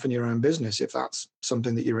yourself and your own business, if that's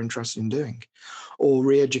something that you're interested in doing, or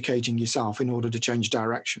re-educating yourself in order to change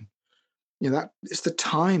direction. That it's the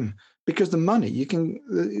time, because the money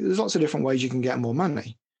there's lots of different ways you can get more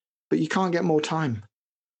money, but you can't get more time.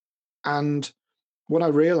 And what I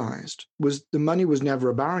realized was the money was never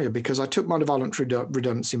a barrier, because I took my voluntary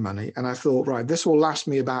redundancy money and I thought, right, this will last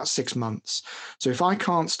me about 6 months. So if I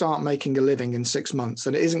can't start making a living in 6 months,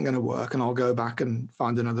 then it isn't going to work, and I'll go back and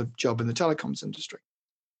find another job in the telecoms industry.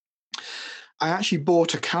 I actually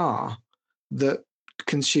bought a car that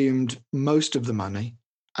consumed most of the money,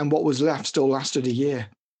 and what was left still lasted a year.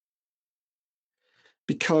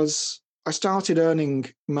 Because I started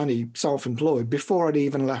earning money self-employed before I'd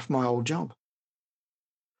even left my old job.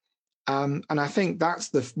 And I think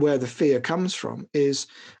that's where the fear comes from, is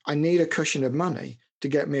I need a cushion of money to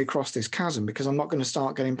get me across this chasm because I'm not going to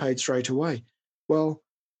start getting paid straight away. Well,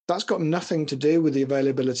 that's got nothing to do with the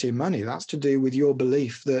availability of money. That's to do with your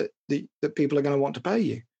belief that people are going to want to pay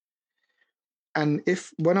you. And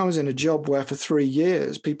when I was in a job where for 3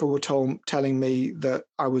 years people were telling me that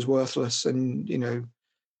I was worthless and,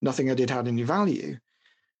 nothing I did had any value,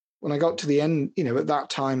 when I got to the end, at that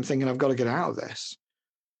time thinking I've got to get out of this,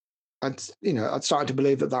 I'd started to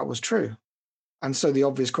believe that was true. And so the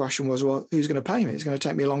obvious question was, well, who's going to pay me? It's going to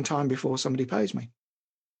take me a long time before somebody pays me.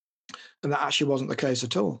 And that actually wasn't the case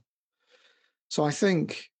at all. So I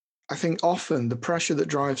think often the pressure that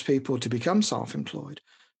drives people to become self-employed,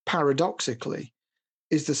 paradoxically,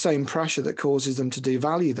 is the same pressure that causes them to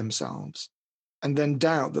devalue themselves and then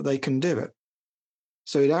doubt that they can do it.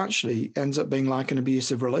 So it actually ends up being like an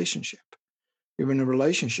abusive relationship. You're in a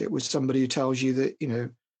relationship with somebody who tells you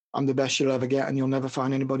that, I'm the best you'll ever get and you'll never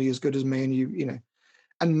find anybody as good as me. And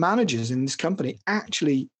and managers in this company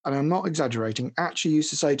actually, and I'm not exaggerating, actually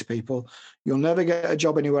used to say to people, you'll never get a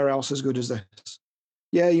job anywhere else as good as this.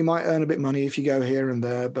 Yeah, you might earn a bit of money if you go here and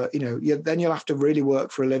there, but then you'll have to really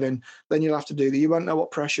work for a living. Then you'll have to do that. You won't know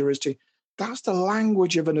what pressure is to. That's the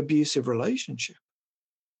language of an abusive relationship.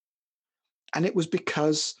 And it wasn't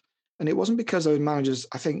because those managers,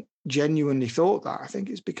 I think, genuinely thought that. I think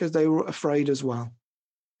it's because they were afraid as well.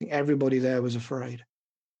 I think everybody there was afraid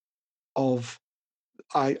of,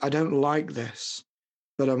 I don't like this,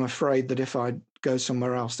 but I'm afraid that if I go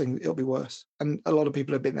somewhere else, it'll be worse. And a lot of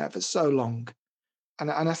people have been there for so long. And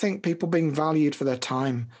I think people being valued for their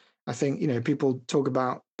time, I think, people talk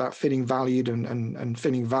about feeling valued and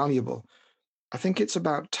feeling valuable. I think it's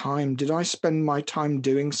about time. Did I spend my time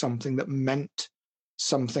doing something that meant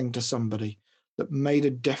something to somebody, that made a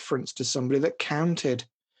difference to somebody, that counted?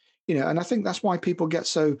 And I think that's why people get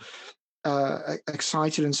so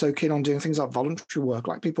excited and so keen on doing things like voluntary work,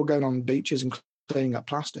 like people going on beaches and cleaning up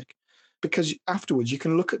plastic, because afterwards you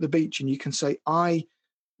can look at the beach and you can say, I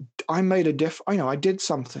made a difference. I did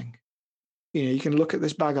something. You can look at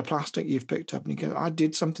this bag of plastic you've picked up and you go, I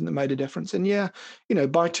did something that made a difference. And yeah,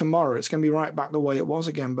 by tomorrow it's going to be right back the way it was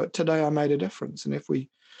again. But today I made a difference. And if we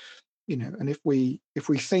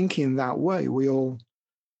think in that way, we all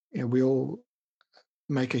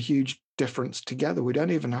make a huge difference together. We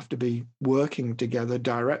don't even have to be working together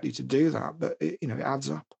directly to do that, but it adds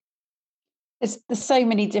up. There's so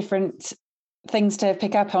many different things to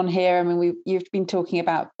pick up on here. I mean, you've been talking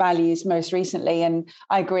about values most recently, and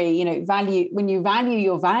I agree. When you value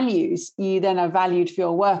your values, you then are valued for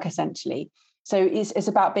your work, essentially. So it's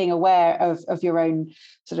about being aware of your own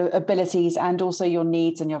sort of abilities and also your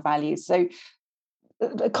needs and your values. So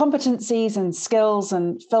competencies and skills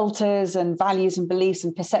and filters and values and beliefs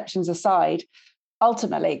and perceptions aside,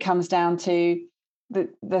 ultimately it comes down to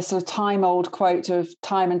the sort of time-old quote of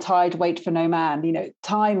time and tide wait for no man.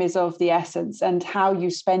 Time is of the essence, and how you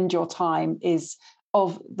spend your time is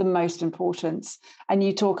of the most importance. And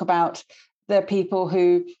you talk about the people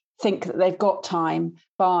who think that they've got time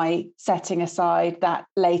by setting aside that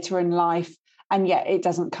later in life, and yet it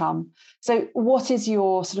doesn't come. So what is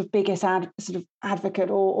your sort of biggest advocate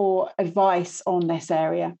or advice on this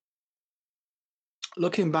area?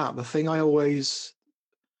 Looking back,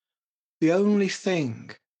 the only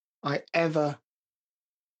thing I ever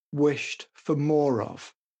wished for more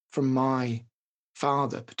of from my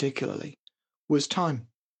father particularly was time.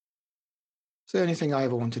 It's the only thing I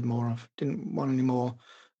ever wanted more of. Didn't want any more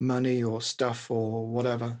money or stuff or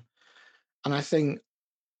whatever. And I think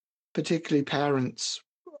particularly parents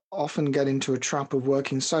often get into a trap of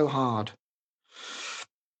working so hard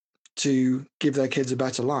to give their kids a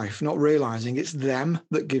better life, not realizing it's them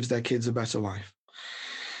that gives their kids a better life,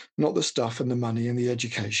 not the stuff and the money and the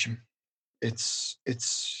education. It's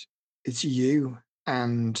you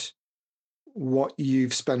and what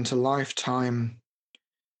you've spent a lifetime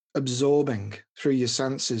absorbing through your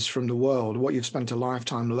senses from the world, what you've spent a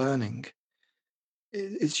lifetime learning.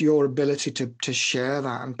 It's your ability to share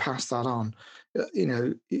that and pass that on.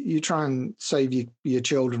 You try and save your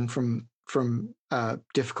children from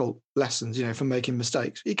difficult lessons, from making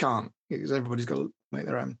mistakes. You can't, because everybody's got to make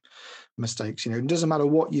their own mistakes. It doesn't matter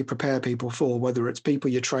what you prepare people for, whether it's people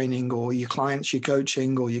you're training or your clients you're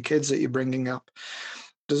coaching or your kids that you're bringing up.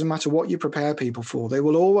 Doesn't matter what you prepare people for. They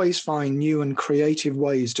will always find new and creative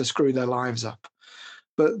ways to screw their lives up.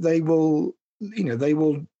 But they will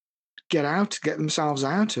get themselves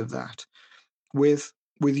out of that with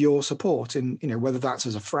your support, and whether that's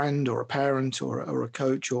as a friend or a parent or a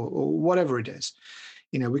coach or whatever it is.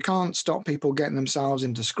 We can't stop people getting themselves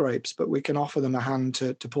into scrapes, but we can offer them a hand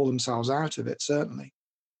to pull themselves out of it, certainly.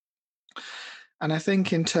 And I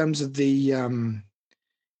think in terms of the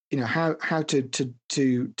how to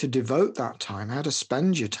devote that time, how to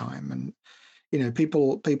spend your time, and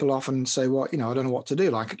people often say, well, I don't know what to do.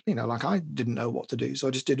 Like I didn't know what to do, so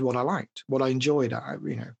I just did what I liked, what I enjoyed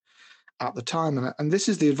at the time. And this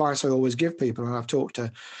is the advice I always give people. And I've talked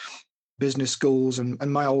to business schools and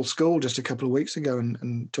my old school just a couple of weeks ago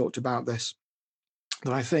and talked about this,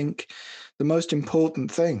 that I think the most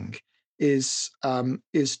important thing is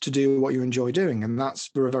to do what you enjoy doing. And that's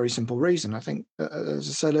for a very simple reason. I think, as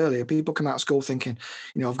I said earlier, people come out of school thinking,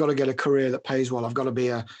 I've got to get a career that pays well. I've got to be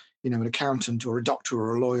an accountant or a doctor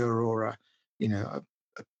or a lawyer or a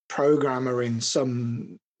programmer in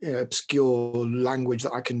some obscure language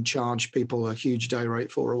that I can charge people a huge day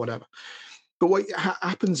rate for or whatever. But what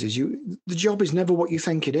happens is the job is never what you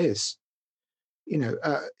think it is.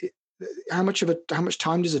 How much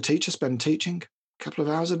time does a teacher spend teaching? A couple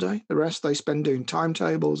of hours a day. The rest they spend doing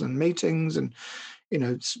timetables and meetings and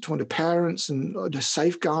talking to parents and just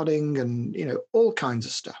safeguarding and all kinds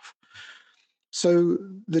of stuff. So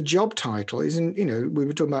the job title isn't. We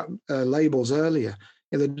were talking about labels earlier.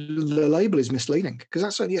 The label is misleading because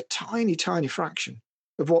that's only a tiny, tiny fraction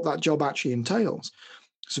of what that job actually entails.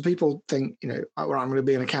 So people think, I'm going to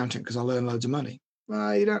be an accountant because I'll earn loads of money.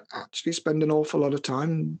 Well, you don't actually spend an awful lot of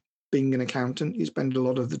time being an accountant. You spend a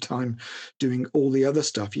lot of the time doing all the other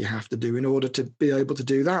stuff you have to do in order to be able to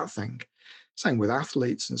do that thing. Same with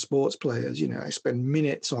athletes and sports players. They spend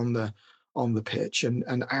minutes on the pitch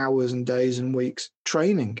and hours and days and weeks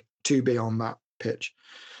training to be on that pitch.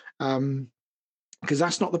 Because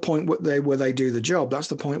that's not the point where they do the job. That's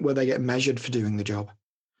the point where they get measured for doing the job.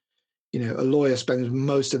 A lawyer spends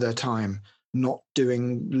most of their time not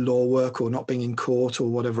doing law work or not being in court or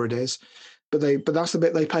whatever it is, but that's the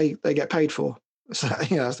bit they get paid for. So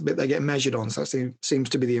that's the bit they get measured on. So that seems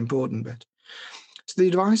to be the important bit. So the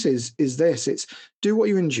advice is this: it's do what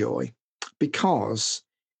you enjoy, because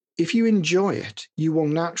if you enjoy it, you will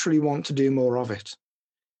naturally want to do more of it.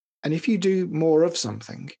 And if you do more of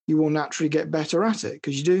something, you will naturally get better at it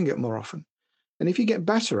because you're doing it more often. And if you get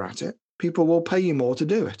better at it, people will pay you more to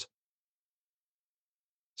do it.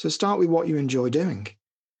 So start with what you enjoy doing.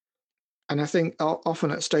 And I think often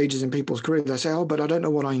at stages in people's career, they say, but I don't know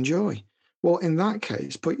what I enjoy. Well, in that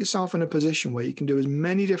case, put yourself in a position where you can do as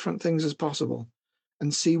many different things as possible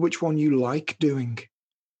and see which one you like doing.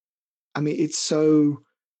 I mean, it's so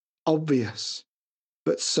obvious,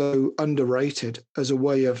 but so underrated as a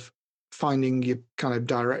way of finding your kind of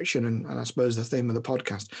direction. And I suppose the theme of the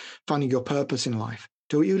podcast, finding your purpose in life.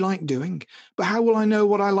 Do what you like doing. But how will I know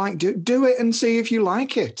what I like doing? Do it and see if you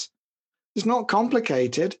like it. It's not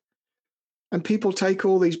complicated. And people take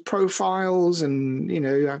all these profiles and,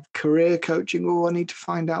 have career coaching. Oh, I need to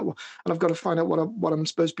find out. And I've got to find out what I'm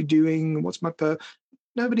supposed to be doing. And what's my purpose?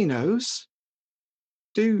 Nobody knows.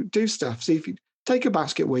 Do stuff. See if you take a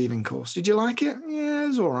basket weaving course. Did you like it? Yeah,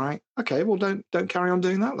 it's all right. Okay, well, don't carry on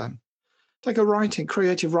doing that then. Take a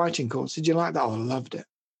creative writing course. Did you like that? Oh, I loved it.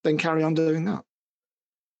 Then carry on doing that.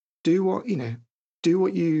 Do what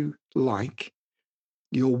you like.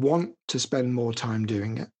 You'll want to spend more time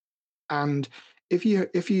doing it. And if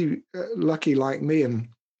you lucky like me and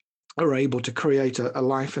are able to create a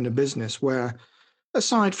life and a business where,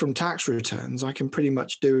 aside from tax returns, I can pretty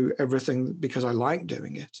much do everything because I like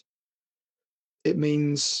doing it, it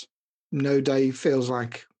means no day feels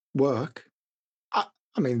like work.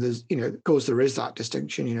 I mean, there's, of course there is that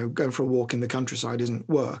distinction, going for a walk in the countryside isn't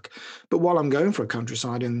work. But while I'm going for a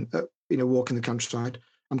countryside and, walk in the countryside,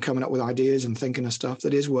 I'm coming up with ideas and thinking of stuff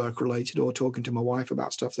that is work related or talking to my wife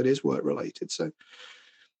about stuff that is work related. So,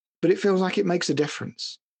 but it feels like it makes a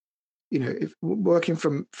difference. If working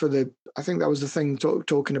I think that was the thing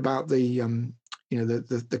talking about the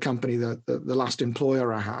company, the last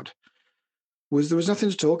employer I had, there was nothing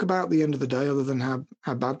to talk about at the end of the day other than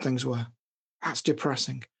how bad things were. That's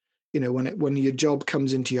depressing. When your job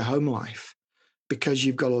comes into your home life because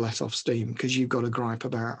you've got to let off steam, because you've got to gripe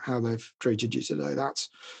about how they've treated you today.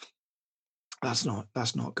 That's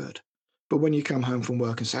not good. But when you come home from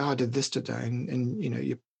work and say, I did this today, and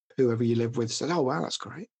whoever you live with said, oh, wow, that's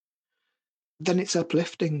great. Then it's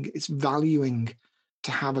uplifting. It's valuing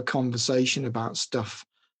to have a conversation about stuff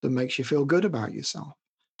that makes you feel good about yourself,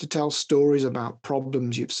 to tell stories about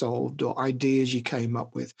problems you've solved or ideas you came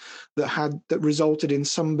up with that resulted in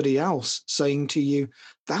somebody else saying to you,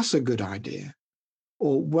 that's a good idea.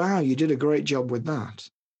 Or, wow, you did a great job with that.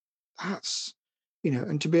 That's,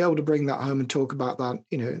 and to be able to bring that home and talk about that,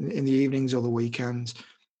 in the evenings or the weekends,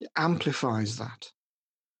 it amplifies that.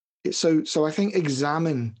 So I think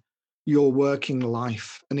examine your working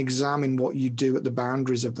life and examine what you do at the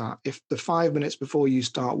boundaries of that. If the 5 minutes before you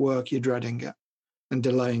start work, you're dreading it and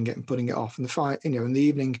delaying it and putting it off, and in the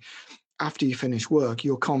evening after you finish work,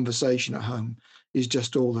 your conversation at home is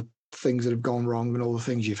just all the things that have gone wrong and all the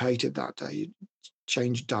things you've hated that day. You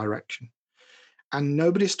change direction, and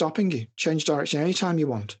nobody's stopping you. Change direction anytime you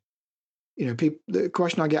want. The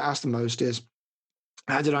question I get asked the most is,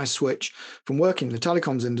 how did I switch from working in the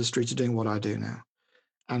telecoms industry to doing what I do now?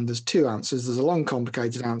 And there's two answers. There's a long,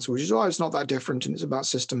 complicated answer, which is, it's not that different, and it's about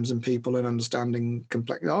systems and people and understanding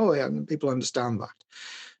complexity. Oh, yeah, people understand that.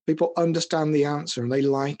 People understand the answer, and they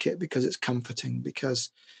like it because it's comforting,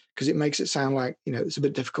 because it makes it sound like, it's a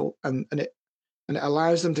bit difficult, and it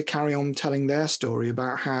allows them to carry on telling their story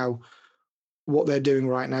about how what they're doing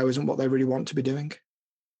right now isn't what they really want to be doing.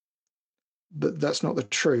 But that's not the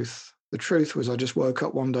truth. The truth was I just woke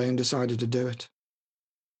up one day and decided to do it.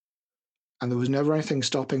 And there was never anything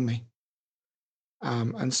stopping me.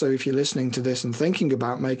 And so if you're listening to this and thinking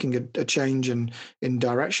about making a change in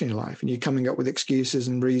direction in life, and you're coming up with excuses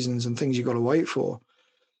and reasons and things you've got to wait for,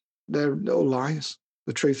 they're all lies.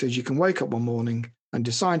 The truth is you can wake up one morning and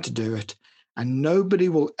decide to do it, and nobody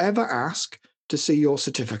will ever ask to see your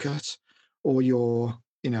certificate or your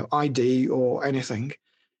ID or anything.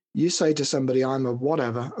 You say to somebody, I'm a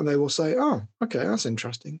whatever, and they will say, oh, okay, that's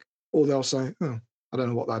interesting. Or they'll say, oh, I don't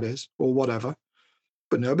know what that is, or whatever.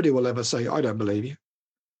 But nobody will ever say, I don't believe you.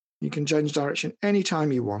 You can change direction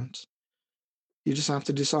anytime you want. You just have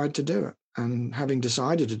to decide to do it. And having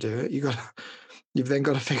decided to do it, you've then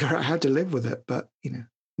got to figure out how to live with it. But,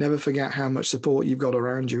 never forget how much support you've got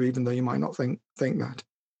around you, even though you might not think that.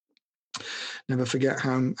 Never forget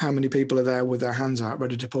how many people are there with their hands out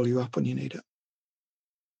ready to pull you up when you need it.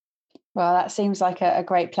 Well, that seems like a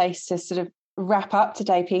great place to sort of wrap up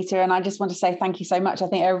today, Peter. And I just want to say thank you so much. I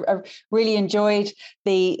think I really enjoyed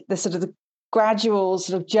the sort of the gradual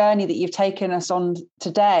sort of journey that you've taken us on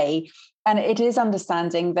today. And it is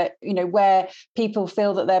understanding that, where people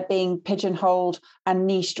feel that they're being pigeonholed and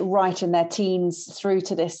niched right in their teens through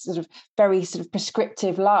to this sort of very sort of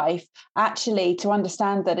prescriptive life, actually to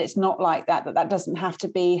understand that it's not like that doesn't have to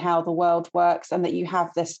be how the world works, and that you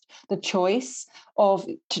have the choice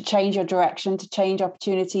to change your direction, to change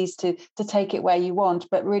opportunities, to take it where you want,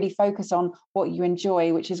 but really focus on what you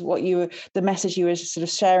enjoy, which is the message you were sort of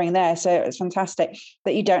sharing there. So it's fantastic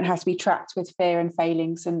that you don't have to be trapped with fear and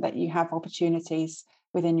failings, and that you have opportunities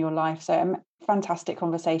within your life. So a fantastic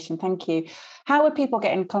conversation. Thank you. How would people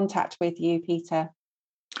get in contact with you, Peter?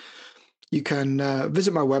 You can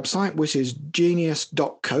visit my website, which is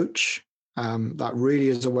genius.coach. That really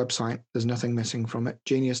is a website. There's nothing missing from it.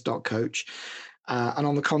 Genius.coach. And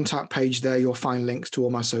on the contact page there, you'll find links to all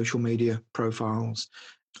my social media profiles.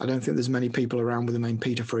 I don't think there's many people around with the name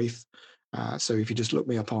Peter Freeth. So if you just look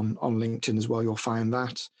me up on LinkedIn as well, you'll find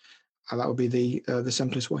that. That would be the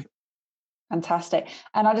simplest way. Fantastic.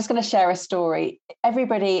 And I'm just going to share a story.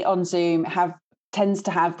 Everybody on Zoom tends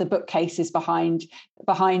to have the bookcases behind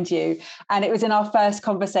you. And it was in our first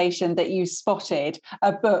conversation that you spotted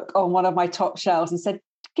a book on one of my top shelves and said,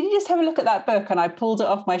 can you just have a look at that book? And I pulled it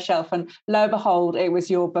off my shelf, and lo and behold, it was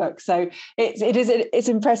your book. So it's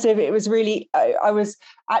impressive. It was really, I was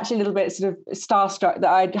actually a little bit sort of starstruck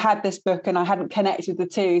that I'd had this book and I hadn't connected the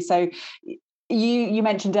two. So you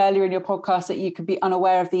mentioned earlier in your podcast that you could be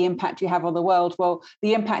unaware of the impact you have on the world. Well,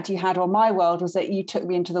 the impact you had on my world was that you took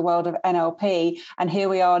me into the world of NLP, and here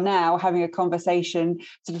we are now having a conversation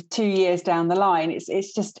sort of 2 years down the line.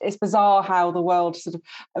 It's bizarre how the world sort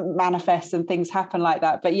of manifests and things happen like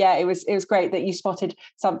that. But yeah, it was great that you spotted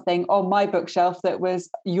something on my bookshelf that was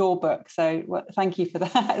your book. So thank you for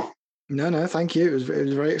that. No, thank you. It was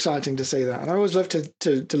very exciting to see that. And I always love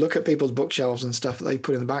to look at people's bookshelves and stuff that they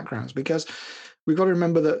put in the backgrounds, because we've got to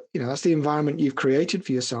remember that, that's the environment you've created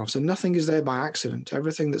for yourself. So nothing is there by accident.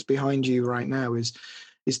 Everything that's behind you right now is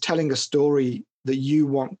telling a story that you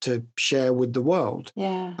want to share with the world.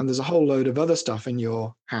 Yeah. And there's a whole load of other stuff in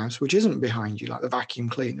your house which isn't behind you, like the vacuum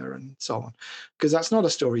cleaner and so on, because that's not a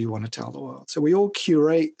story you want to tell the world. So we all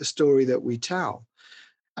curate the story that we tell.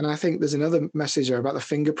 And I think there's another message there about the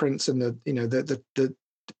fingerprints and the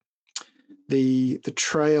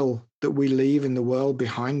trail that we leave in the world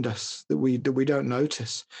behind us that we don't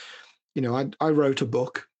notice. I wrote a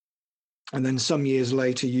book, and then some years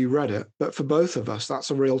later you read it. But for both of us,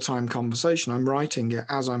 that's a real-time conversation. I'm writing it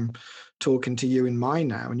as I'm talking to you in my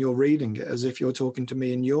now, and you're reading it as if you're talking to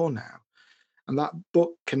me in your now. And that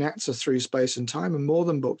book connects us through space and time. And more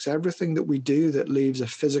than books, everything that we do that leaves a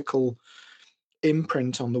physical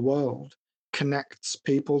imprint on the world connects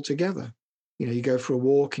people together. You go for a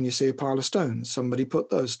walk and you see a pile of stones. Somebody put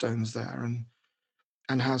those stones there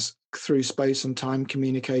and has, through space and time,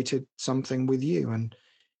 communicated something with you. And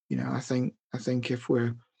I think if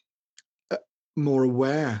we're more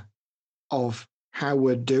aware of how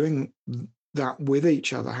we're doing that with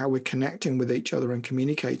each other, how we're connecting with each other and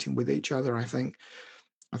communicating with each other, I think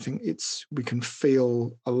we can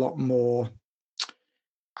feel a lot more,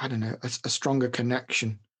 a stronger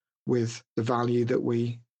connection with the value that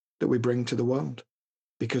we bring to the world,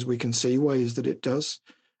 because we can see ways that it does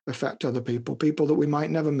affect other people that we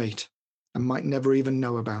might never meet and might never even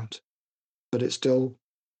know about, but it still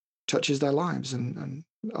touches their lives. And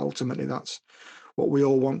ultimately, that's what we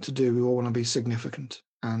all want to do. We all want to be significant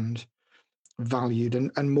and valued.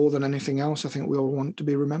 And more than anything else, I think we all want to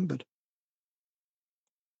be remembered.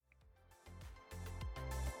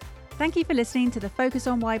 Thank you for listening to the Focus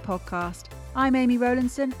on Why podcast. I'm Amy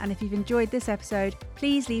Rowlandson, and if you've enjoyed this episode,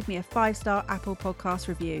 please leave me a 5-star Apple Podcast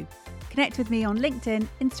review. Connect with me on LinkedIn,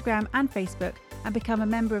 Instagram and Facebook, and become a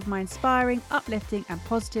member of my inspiring, uplifting and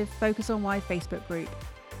positive Focus on Why Facebook group.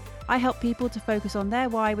 I help people to focus on their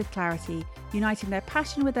why with clarity, uniting their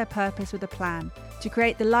passion with their purpose with a plan to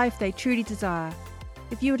create the life they truly desire.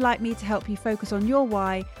 If you would like me to help you focus on your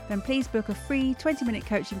why, then please book a free 20-minute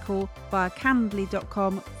coaching call via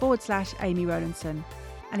calendly.com/Amy Rowlandson.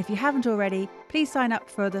 And if you haven't already, please sign up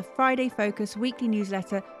for the Friday Focus weekly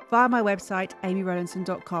newsletter via my website,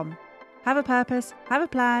 amyrowlandson.com. Have a purpose, have a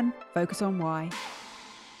plan, focus on why.